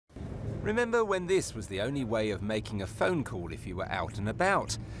Remember when this was the only way of making a phone call if you were out and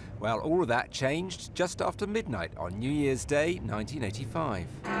about? Well, all of that changed just after midnight on New Year's Day 1985.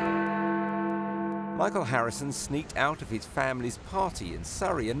 Michael Harrison sneaked out of his family's party in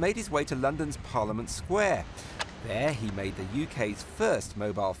Surrey and made his way to London's Parliament Square. There he made the UK's first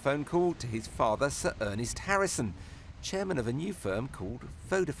mobile phone call to his father, Sir Ernest Harrison, chairman of a new firm called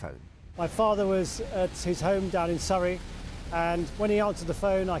Vodafone. My father was at his home down in Surrey, and when he answered the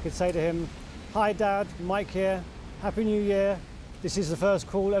phone I could say to him, "Hi Dad, Mike here, Happy New Year. This is the first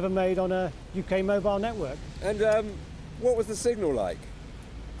call ever made on a UK mobile network." And what was the signal like?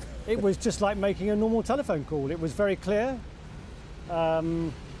 It was just like making a normal telephone call. It was very clear.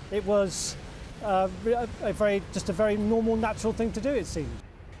 It was just a very normal, natural thing to do, it seemed.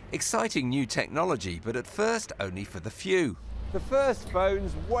 Exciting new technology, but at first only for the few. The first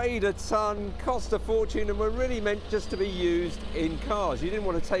phones weighed a ton, cost a fortune, and were really meant just to be used in cars. You didn't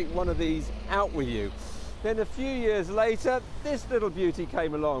want to take one of these out with you. Then a few years later, this little beauty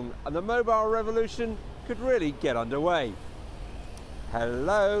came along, and the mobile revolution could really get underway.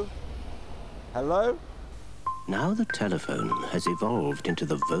 Hello? Hello? Now the telephone has evolved into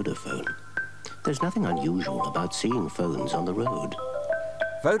the Vodafone. There's nothing unusual about seeing phones on the road.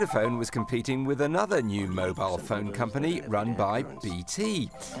 Vodafone was competing with another new mobile phone company run by BT.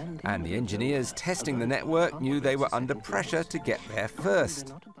 And the engineers testing the network knew they were under pressure to get there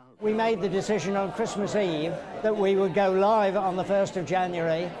first. We made the decision on Christmas Eve that we would go live on the 1st of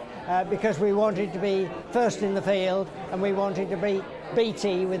January because we wanted to be first in the field and we wanted to be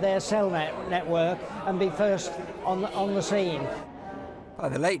BT with their cell network and be first on the scene. By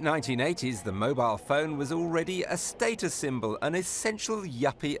the late 1980s, the mobile phone was already a status symbol, an essential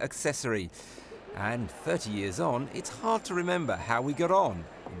yuppie accessory. And 30 years on, it's hard to remember how we got on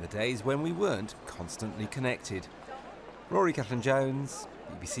in the days when we weren't constantly connected. Rory Coughlan-Jones,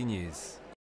 BBC News.